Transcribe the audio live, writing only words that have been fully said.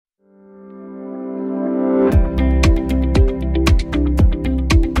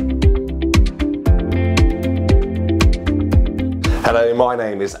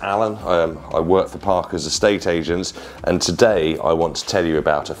name is Alan. I work for Parker's Estate Agents, and today I want to tell you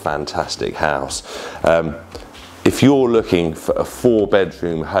about a fantastic house. If you're looking for a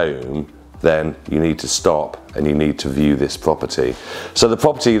 4-bedroom home, then you need to stop and you need to view this property. So the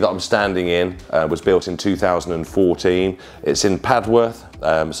property that I'm standing in was built in 2014. It's in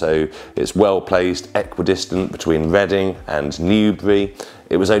Padworth, so it's well placed, equidistant between Reading and Newbury.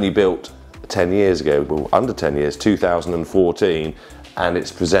 It was only built 10 years ago, well under 10 years, 2014, and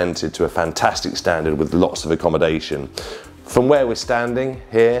it's presented to a fantastic standard with lots of accommodation. From where we're standing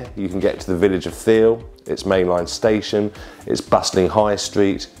here, you can get to the village of Theale, its mainline station, its bustling high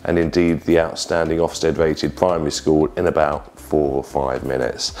street, and indeed the outstanding Ofsted rated primary school in about 4 or 5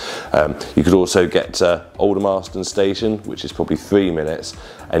 minutes. You could also get to Aldermaston station, which is probably 3 minutes,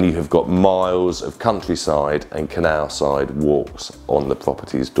 and you have got miles of countryside and canal side walks on the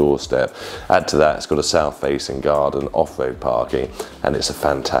property's doorstep. Add to that, it's got a south facing garden, off-road parking, and it's a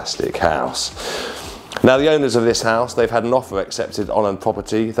fantastic house. Now, the owners of this house, they've had an offer accepted on a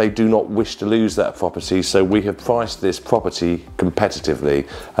property. They do not wish to lose that property, so we have priced this property competitively.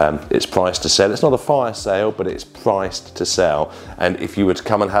 It's priced to sell. It's not a fire sale, but it's priced to sell. And if you were to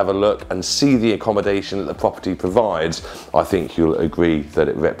come and have a look and see the accommodation that the property provides, I think you'll agree that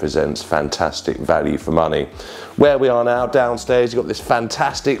it represents fantastic value for money. Where we are now, downstairs, you've got this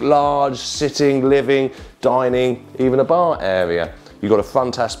fantastic large sitting, living, dining, even a bar area. You've got a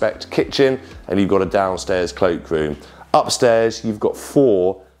front aspect kitchen and you've got a downstairs cloakroom. Upstairs, you've got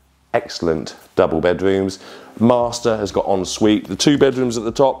 4 excellent double bedrooms. Master has got ensuite. The 2 bedrooms at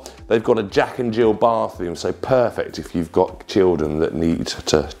the top, they've got a Jack and Jill bathroom, so perfect if you've got children that need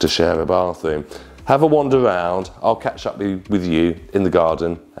to share a bathroom. Have a wander around. I'll catch up with you in the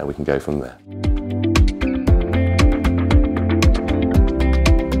garden and we can go from there.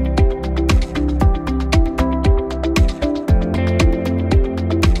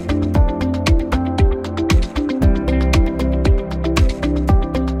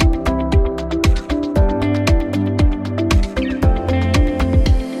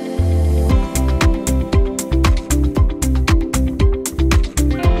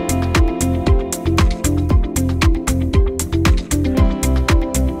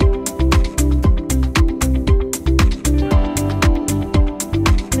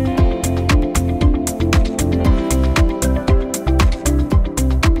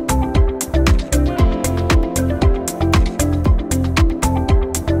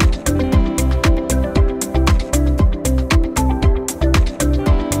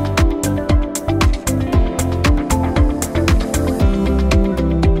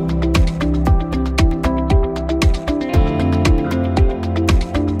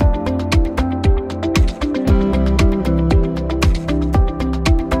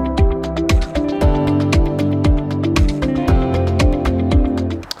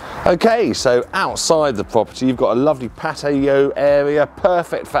 Okay, so outside the property you've got a lovely patio area,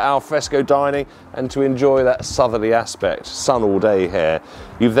 perfect for al fresco dining and to enjoy that southerly aspect, sun all day here.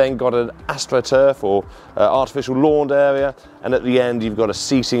 You've then got an astroturf or artificial lawn area, and at the end you've got a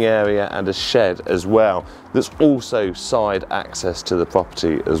seating area and a shed as well. There's also side access to the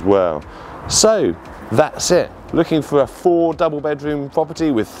property as well. So that's it. Looking for a 4 double bedroom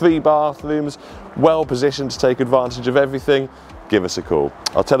property with 3 bathrooms, well positioned to take advantage of everything? Give us a call.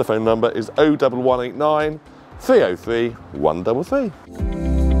 Our telephone number is 01189 303 133.